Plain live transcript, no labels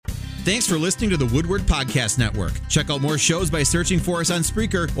Thanks for listening to the Woodward Podcast Network. Check out more shows by searching for us on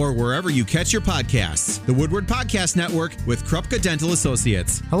Spreaker or wherever you catch your podcasts. The Woodward Podcast Network with Krupka Dental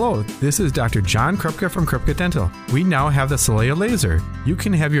Associates. Hello, this is Dr. John Krupka from Krupka Dental. We now have the Solea laser. You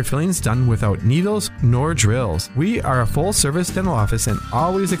can have your fillings done without needles nor drills. We are a full-service dental office and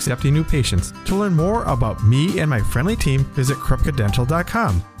always accepting new patients. To learn more about me and my friendly team, visit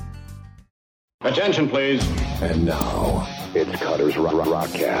KrupkaDental.com. Attention, please. And now, it's Cutter's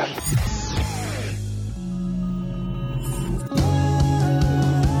Rockcast.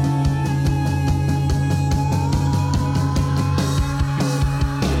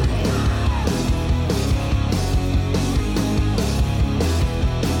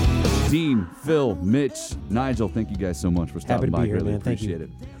 Dean, Phil, Mitch, Nigel, thank you guys so much for stopping by. Here, really man. appreciate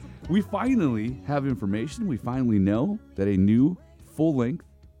it. We finally have information. We finally know that a new full-length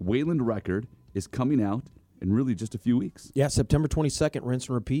Wayland record is coming out in really just a few weeks. Yeah, September 22nd, Rinse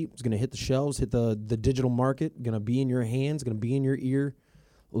and Repeat. It's going to hit the shelves, hit the digital market, going to be in your hands, going to be in your ear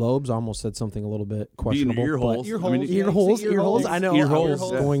lobes. I almost said something a little bit questionable. Ear holes. Ear holes. holes. I know. Ear I holes.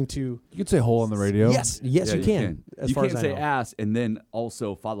 was going to. You could say hole on the radio. Yes, Yeah, you can. As you far can't as I say know. ass and then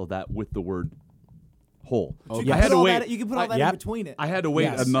also follow that with the word hole. You I had to wait. You can put all that in between it. I had to wait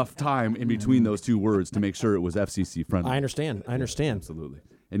Yes. enough time in between those two words to make sure it was FCC friendly. I understand. Absolutely.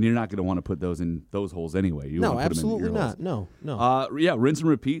 And you're not going to want to put those in those holes anyway. You No, want to put absolutely them in the ear not. No. Yeah, Rinse and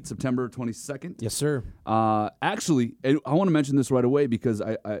Repeat, September 22nd. Yes, sir. Actually, I want to mention this right away because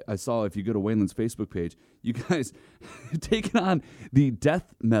I saw if you go to Wayland's Facebook page, you guys taking on the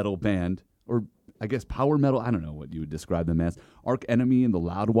death metal band, or I guess power metal, I don't know what you would describe them as, Arch Enemy and the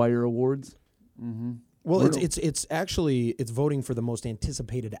Loudwire Awards. Mm-hmm. Well, it's actually voting for the most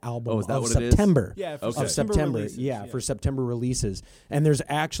anticipated album is that of what it is? September. Yeah, for of September September. releases, Yeah, yeah. for September releases. And there's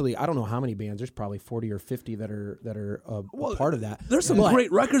actually I don't know how many bands. There's probably 40 or 50 that are a part of that. There's some But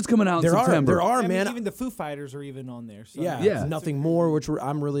great records coming out in September. There are, I mean, man. even the Foo Fighters are even on there. So Yeah, Nothing More, which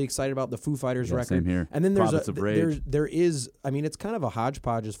I'm really excited about, the Foo Fighters Yeah, record. same here. And then Prophets of Rage. there is, I mean, it's kind of a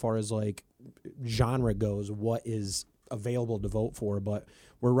hodgepodge as far as like genre goes, what is available to vote for, but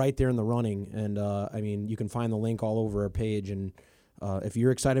we're right there in the running. And I mean, you can find the link all over our page. And if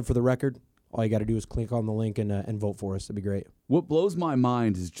you're excited for the record, all you got to do is click on the link and vote for us. It'd be great. What blows my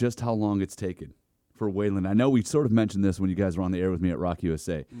mind is just how long it's taken for Wayland. I know we sort of mentioned this when you guys were on the air with me at Rock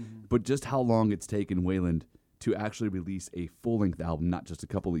USA, but just how long it's taken Wayland to actually release a full-length album, not just a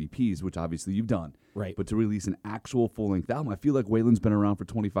couple of EPs, which obviously you've done, Right. but to release an actual full-length album. I feel like Wayland's been around for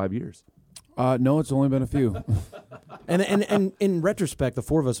 25 years. No, it's only been a few. And in retrospect, the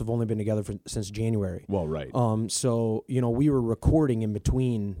four of us have only been together since January. Well, right. So we were recording in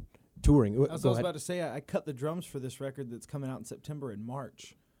between touring. I was about to say I cut the drums for this record that's coming out in September and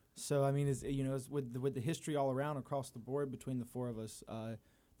March. So I mean, it's with the history all around across the board between the four of us,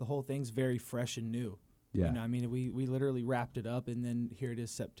 the whole thing's very fresh and new. Yeah. I mean, we literally wrapped it up, and then here it is,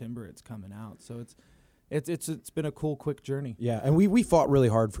 September. It's coming out. So it's been a cool, quick journey. Yeah, and we fought really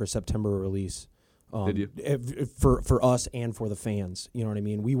hard for a September release. Did you? For us and for the fans, you know what I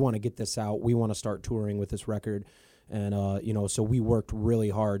mean? We want to get this out. We want to start touring with this record. And, so we worked really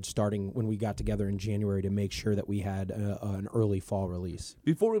hard starting when we got together in January to make sure that we had an early fall release.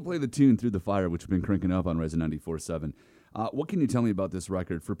 Before we play the tune Through the Fire, which we've been cranking up on Resin 94.7, what can you tell me about this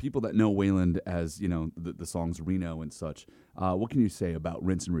record? For people that know Wayland as, the songs Reno and such, what can you say about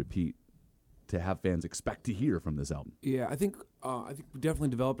Rinse and Repeat to have fans expect to hear from this album? Yeah, I think we definitely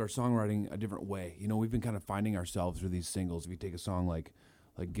developed our songwriting a different way. We've been kind of finding ourselves through these singles. If you take a song like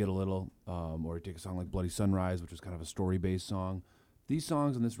Get a Little, or take a song like Bloody Sunrise, which was kind of a story-based song. These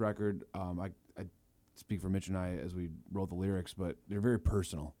songs on this record, I speak for Mitch and I as we wrote the lyrics, but they're very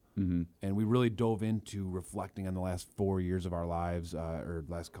personal. Mm-hmm. And we really dove into reflecting on the last 4 years of our lives, or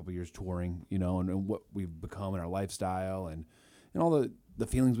last couple of years touring, and what we've become in our lifestyle and all the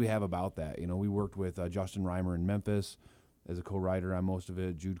feelings we have about that. We worked with Justin Reimer in Memphis as a co-writer on most of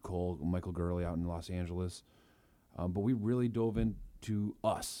it, Jude Cole, Michael Gurley out in Los Angeles. But we really dove into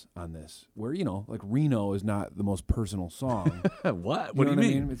us on this, where, like Reno is not the most personal song. What? What do you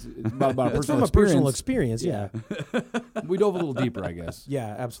mean? It's about a It's personal from a personal experience, yeah. We dove a little deeper, I guess.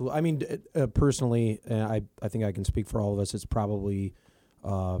 Yeah, absolutely. I mean, personally, I think I can speak for all of us. It's probably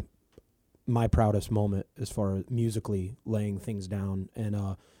my proudest moment as far as musically laying things down, and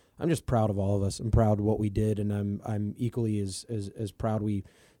I'm just proud of all of us. I'm proud of what we did, and I'm equally as proud we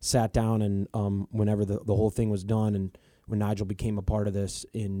sat down and whenever the whole thing was done, and when Nigel became a part of this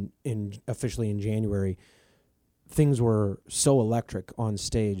in officially in January, things were so electric on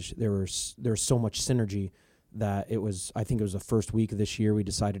stage. There's so much synergy that I think it was the first week of this year we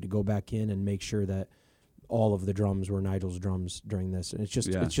decided to go back in and make sure that all of the drums were Nigel's drums during this, and it's just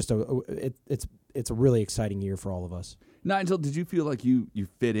Yeah. it's a really exciting year for all of us. Nigel, did you feel like you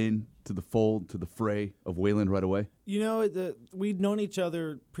fit in to the fold, to the fray of Wayland right away? You know, we'd known each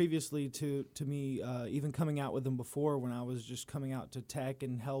other previously to me, even coming out with them before when I was just coming out to tech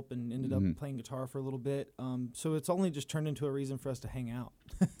and help and ended up playing guitar for a little bit. So it's only just turned into a reason for us to hang out.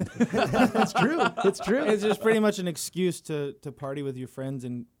 That's true. It's true. It's just pretty much an excuse to party with your friends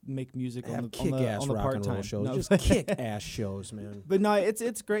and make music on Have the kick-ass on the rock and roll part-time shows. No. Just kick-ass shows, man. But no,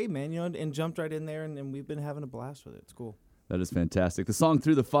 it's great, man. You know, and jumped right in there, and we've been having a blast with it. It's cool. That is fantastic. The song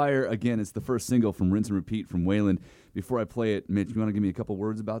Through the Fire, again, it's the first single from Rinse and Repeat from Wayland. Before I play it, Mitch, you want to give me a couple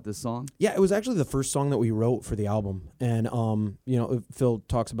words about this song? Yeah, it was actually the first song that we wrote for the album. And, you know, Phil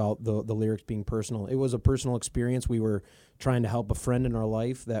talks about the lyrics being personal. It was a personal experience. We were trying to help a friend in our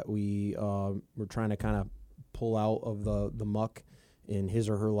life that we were trying to kind of pull out of the muck in his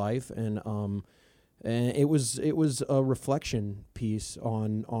or her life. And it was a reflection piece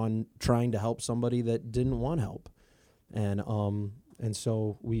on trying to help somebody that didn't want help. And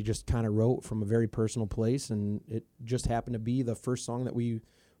so we just kind of wrote from a very personal place, and it just happened to be the first song that we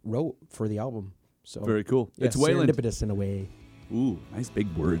wrote for the album. So Very cool. yeah, It's Wayland. serendipitous in a way. Ooh, nice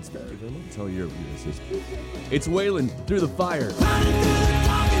big words there. Tell your lyricist. It's Wayland, Through the Fire.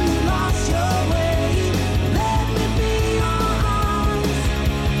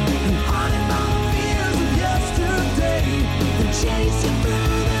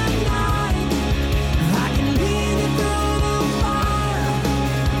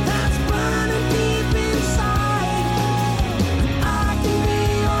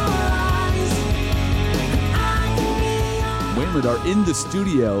 Wayland are in the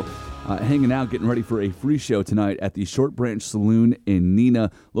studio, hanging out, getting ready for a free show tonight at the Short Branch Saloon in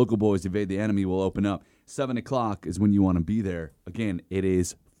Neenah. Local Boys Evade the Enemy will open up. 7 o'clock is when you want to be there. Again, it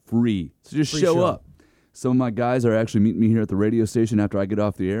is free. So just Free show show. up. Some of my guys are actually meeting me here at the radio station after I get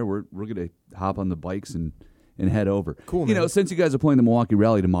off the air. We're going to hop on the bikes and head over. Cool, You man. know, since you guys are playing the Milwaukee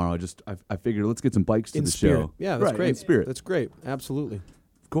Rally tomorrow, I figured let's get some bikes to In the spirit. show. Yeah, that's Right, great. in spirit. That's great. Absolutely.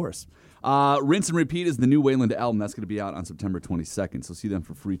 Of course. Rinse and Repeat is the new Wayland album. That's going to be out on September 22nd. So see them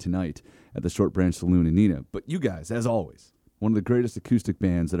for free tonight at the Short Branch Saloon in Neenah. But you guys, as always, one of the greatest acoustic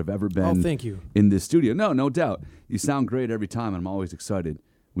bands that have ever been thank you. in this studio. No doubt. You sound great every time, and I'm always excited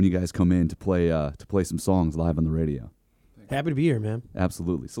when you guys come in to play some songs live on the radio. Happy to be here, man.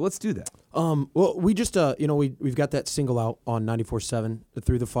 Absolutely. So let's do that. Well, we just, we've got that single out on 94.7,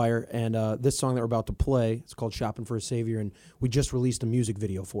 Through the Fire, and this song that we're about to play, it's called Shopping for a Savior, and we just released a music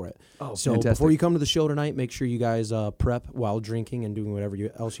video for it. Oh, so fantastic. before you come to the show tonight, make sure you guys prep while drinking and doing whatever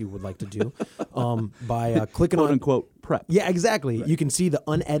else you would like to do by clicking Quote on... unquote prep. Yeah, exactly. Right. You can see the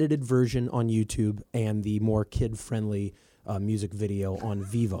unedited version on YouTube and the more kid-friendly music video on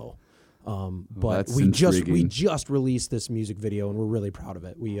Vivo. But that's we intriguing. just released this music video, and we're really proud of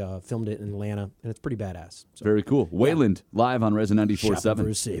it. We filmed it in Atlanta, and it's pretty badass. So, Very cool. Wayland, live on Resin Shopping for a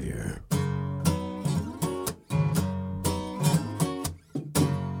 94.7. Savior.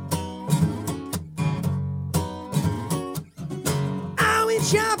 I went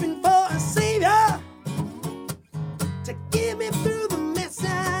shopping for a savior to get me through the mess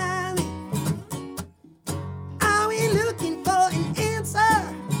I'm in. I went looking for an answer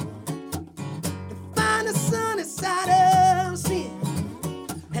to find the sunny side of sin.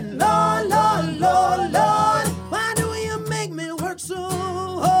 And Lord, Lord, Lord, Lord, why do you make me work so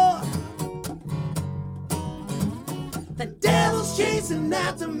hard? The devil's chasing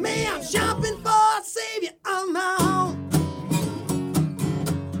after me. I'm shopping for a savior on my own.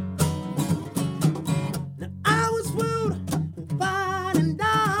 Now I was wooed and fine and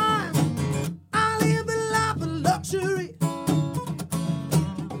dime. I live a life of luxury.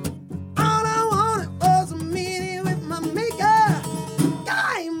 All I wanted was a meeting with my maker.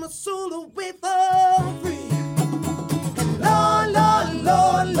 Gave my soul away for free. And Lord, Lord,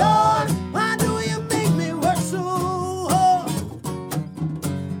 Lord, Lord, why do you make me work so hard?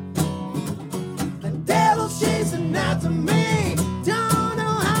 The devil's chasing after me. Don't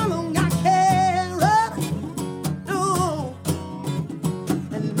know how long I can run. No.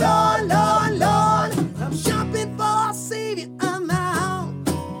 And Lord, Lord, Lord, I'm shopping for a savior on my own.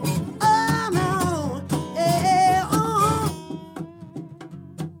 On my own. Yeah,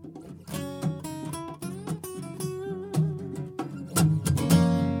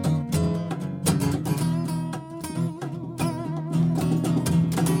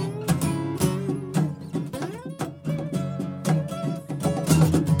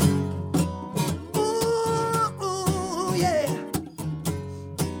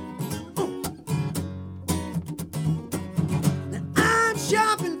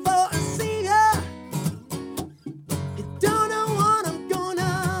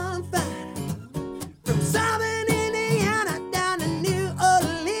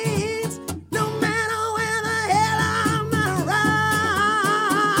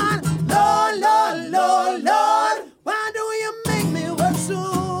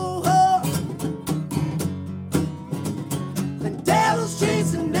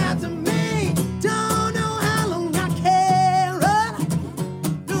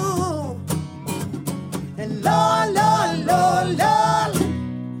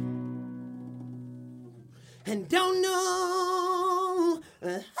 and don't know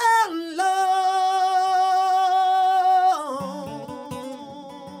how long.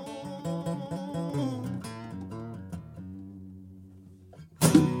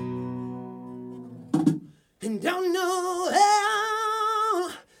 And don't know how,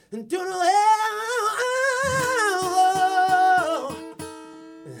 and don't know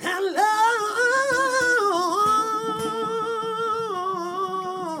how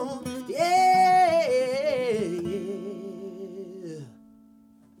long, yeah.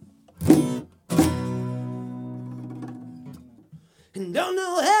 And don't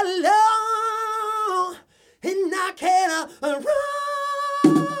know how long, and I can't run.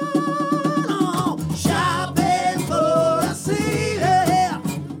 Shopping for a cedar,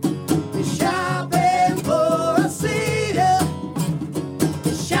 shopping for a cedar,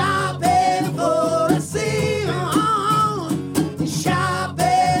 shopping for a cedar,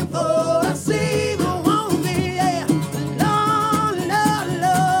 shopping for a cedar. Won't be there. Lord, Lord,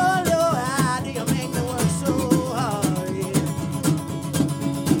 Lord, Lord, how do you make me work so hard? Yeah.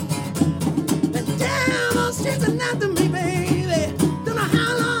 And down those streets and after me, baby. Don't know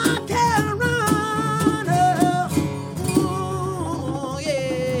how long I can run.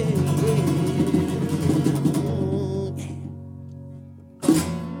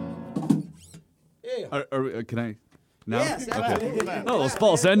 Oh, ooh, yeah, Can I? No? Yes, absolutely. Oh, those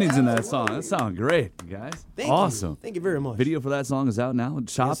false endings in that song. That sounds great, you guys. Thank you. Awesome. Thank you very much. Video for that song is out now.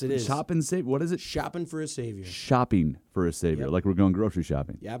 Yes, it is. Shop and save. What is it? Shopping for a savior. Shopping for a savior. Yep. Like we're going grocery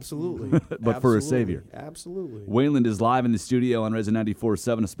shopping. Yeah, absolutely. But for a savior. Absolutely. Wayland is live in the studio on Resin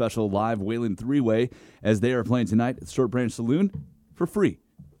 94.7, a special live Wayland three-way as they are playing tonight at Short Branch Saloon for free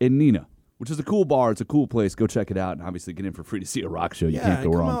in Neenah, which is a cool bar. It's a cool place. Go check it out and obviously get in for free to see a rock show. You Yeah, can't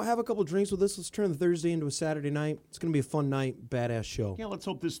go come wrong. out, have a couple drinks with us. Let's turn the Thursday into a Saturday night. It's going to be a fun night, badass show. Yeah, let's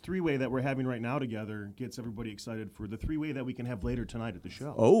hope this three-way that we're having right now together gets everybody excited for the three-way that we can have later tonight at the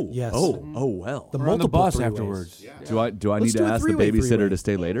show. Oh, Yes. oh well. The We're on the multiple bus three-ways. afterwards. Do I Let's need do to a ask the three-way babysitter three-way. to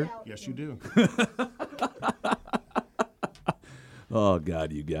stay later? Yes, you do. Oh,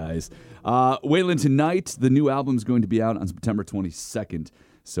 God, you guys. Wayland tonight, the new album's going to be out on September 22nd,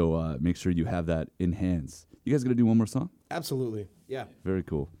 so make sure you have that in hands. You guys going to do one more song? Absolutely. Yeah. Very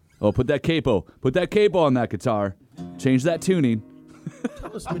cool. Oh, put that capo. Put that capo on that guitar. Change that tuning.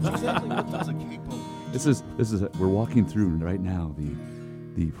 Tell us, Mitch, exactly what does a capo? This is we're walking through right now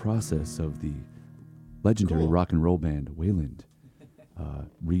the process of the legendary rock and roll band Wayland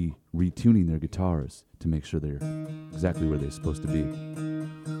retuning their guitars to make sure they're exactly where they're supposed to be.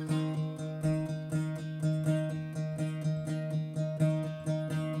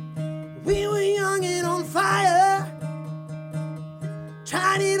 We were young and on fire,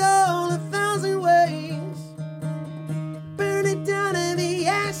 tried it all 1,000 ways, burned it down in the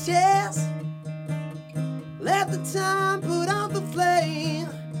ashes, let the time put out the flame.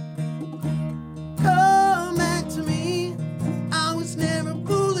 Come back to me, I was never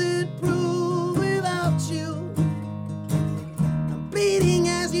bulletproof without you. I'm bleeding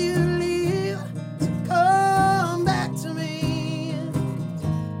as you leave, so come back to me.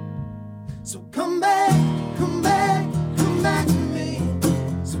 So come back, come back, come back to me.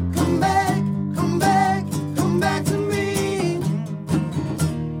 So come back, come back, come back to me.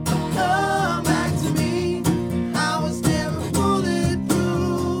 Come back to me. I was never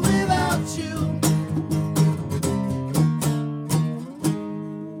bulletproof without you.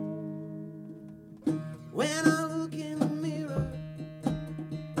 When I look in the mirror,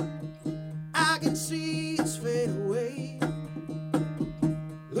 I can see us fade away.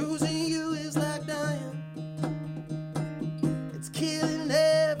 Losing you is like dying. It's killing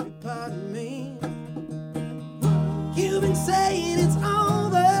every part of me. You've been saying it's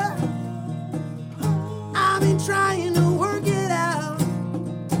over. I've been trying to work it out.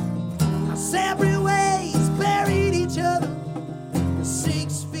 Our separate ways buried each other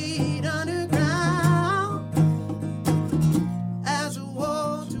 6 feet underground. As I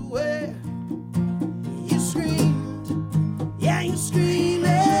walked away, you screamed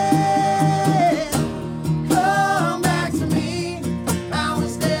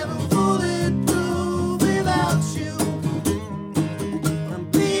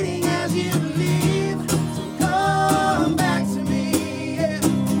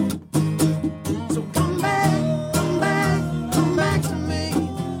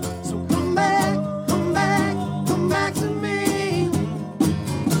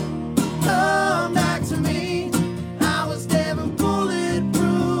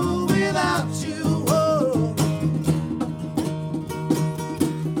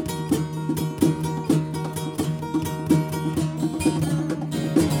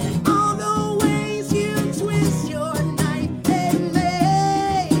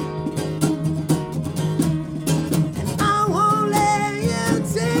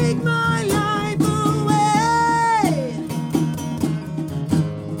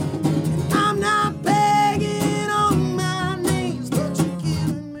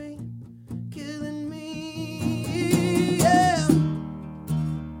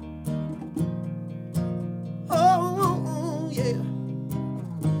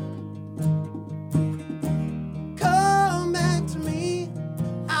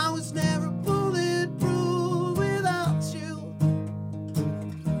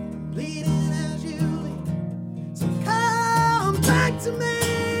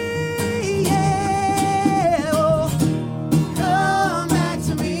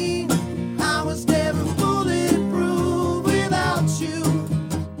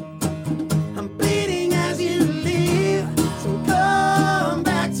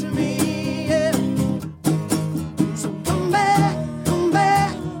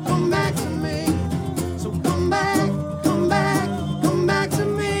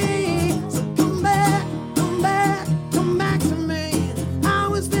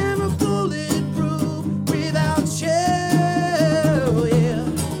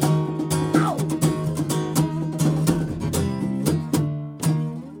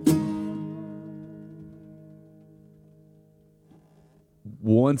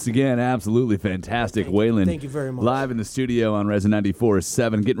once again, absolutely fantastic. Waylon. Thank you very much. Live in the studio on Resin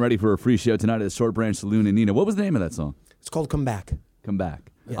 94.7, getting ready for a free show tonight at the Short Branch Saloon in Neenah. What was the name of that song? It's called Come Back. Come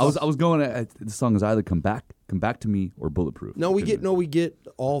Back. Yes. I was going at the song is either Come Back to Me, or Bulletproof. We get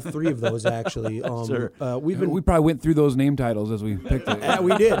all three of those actually. Sure. We probably went through those name titles as we picked it. Yeah,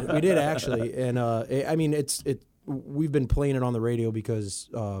 we did actually, and I mean we've been playing it on the radio because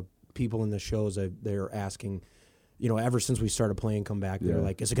people in the shows they're asking, ever since we started playing Come Back, they're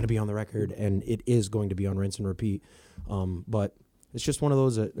like, is it going to be on the record? And it is going to be on Rinse and Repeat. But it's just one of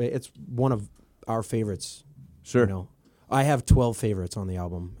those. It's one of our favorites. Sure. I have 12 favorites on the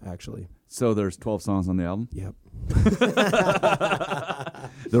album actually. So there's 12 songs on the album? Yep.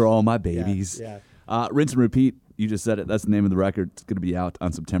 They're all my babies. Yeah. Rinse and Repeat, you just said it. That's the name of the record. It's going to be out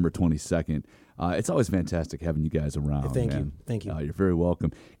on September 22nd. It's always fantastic having you guys around. Thank man. you. You're very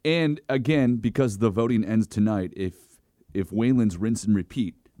welcome. And again, because the voting ends tonight, if Waylon's Rinse and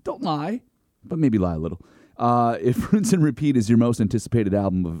Repeat, don't lie, but maybe lie a little. If Rinse and Repeat is your most anticipated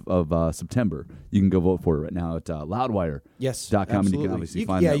album of September, you can go vote for it right now at loudwire.com. Yes, and you can obviously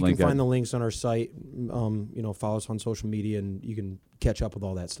find that you link. can find the links on our site. Follow us on social media, and you can catch up with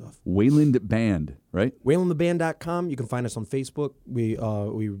all that stuff. Wayland Band, right? WaylandTheBand.com. You can find us on Facebook. We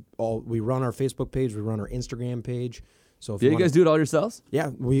run our Facebook page. We run our Instagram page. So if you guys do it all yourselves?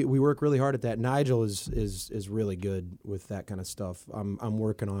 Yeah, we work really hard at that. Nigel is really good with that kind of stuff. I'm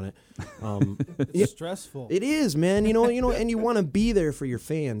working on it. It's stressful. It is, man. And you want to be there for your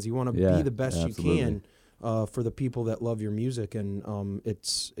fans. You want to be the best absolutely. you can for the people that love your music, and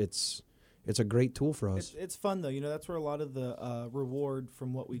it's a great tool for us. It's fun though. That's where a lot of the reward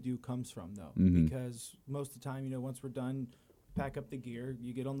from what we do comes from, though, because most of the time, once we're done, pack up the gear,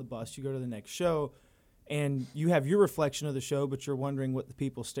 you get on the bus, you go to the next show. And you have your reflection of the show, but you're wondering what the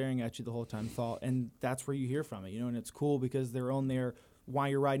people staring at you the whole time thought. And that's where you hear from it, and it's cool because they're on there while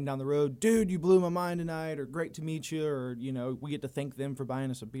you're riding down the road. Dude, you blew my mind tonight, or great to meet you, or, we get to thank them for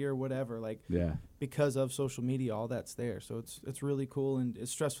buying us a beer, whatever. Because of social media, all that's there. So it's really cool, and as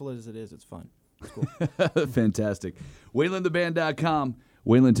stressful as it is, it's fun. It's cool. Fantastic. WaylandTheBand.com.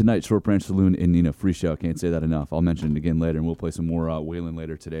 Waylon tonight, Short Branch Saloon in Neenah. Free show. Can't say that enough. I'll mention it again later, and we'll play some more Waylon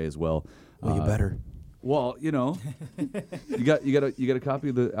later today as well. Well, you better. Well, you got a copy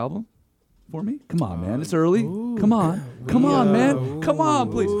of the album for me? Come on, man. It's early. Come on, man. Come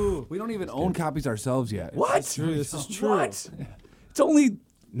on, please. We don't even own copies ourselves yet. What? This is true. What? It's only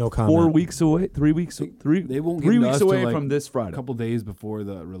no comment. 4 weeks away. 3 weeks. They won't 3 give weeks us away till from this Friday. A couple days before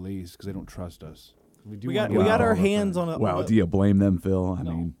the release because they don't trust us. We got our hands on it. Wow, do you blame them, Phil? I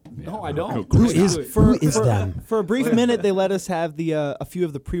mean, no, I don't. Who is them? For a brief minute, they let us have a few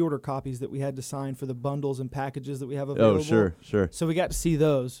of the pre-order copies that we had to sign for the bundles and packages that we have available. Oh, sure. So we got to see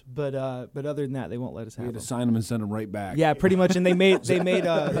those, but other than that, they won't let us have We had them. to sign them and send them right back. Yeah, pretty much. And they made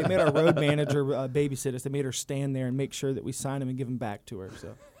our road manager babysit us. They made her stand there and make sure that we sign them and give them back to her.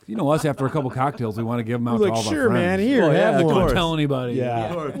 So. Us after a couple cocktails, we want to give them out to all of our sure, man. friends. Here, have one. Don't tell anybody.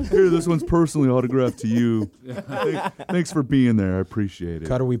 Yeah. Here, this one's personally autographed to you. Thanks for being there. I appreciate it.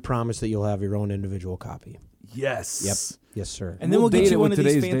 Cutter, we promise that you'll have your own individual copy. Yes. Yep. Yes, sir. And then we'll date get it you one with of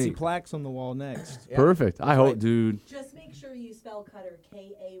these today's fancy date. plaques on the wall next. Perfect. I hope, dude. Just make sure you spell Cutter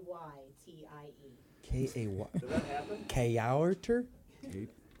Kaytie. K-A-Y. Does that happen? K-Hourter?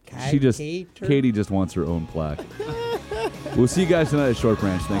 Katie just wants her own plaque. We'll see you guys tonight at Short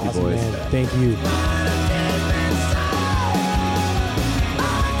Branch. Thank you, boys. Man. Thank you.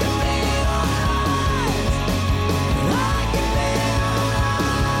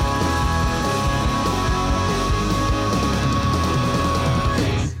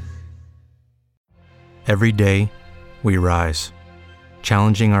 Every day, we rise,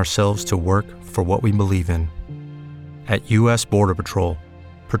 challenging ourselves to work for what we believe in. At U.S. Border Patrol,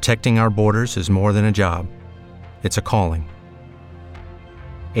 protecting our borders is more than a job. It's a calling.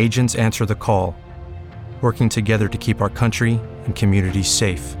 Agents answer the call, working together to keep our country and communities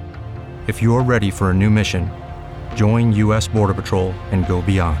safe. If you're ready for a new mission, join U.S. Border Patrol and go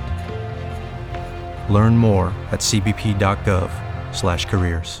beyond. Learn more at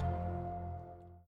cbp.gov/careers.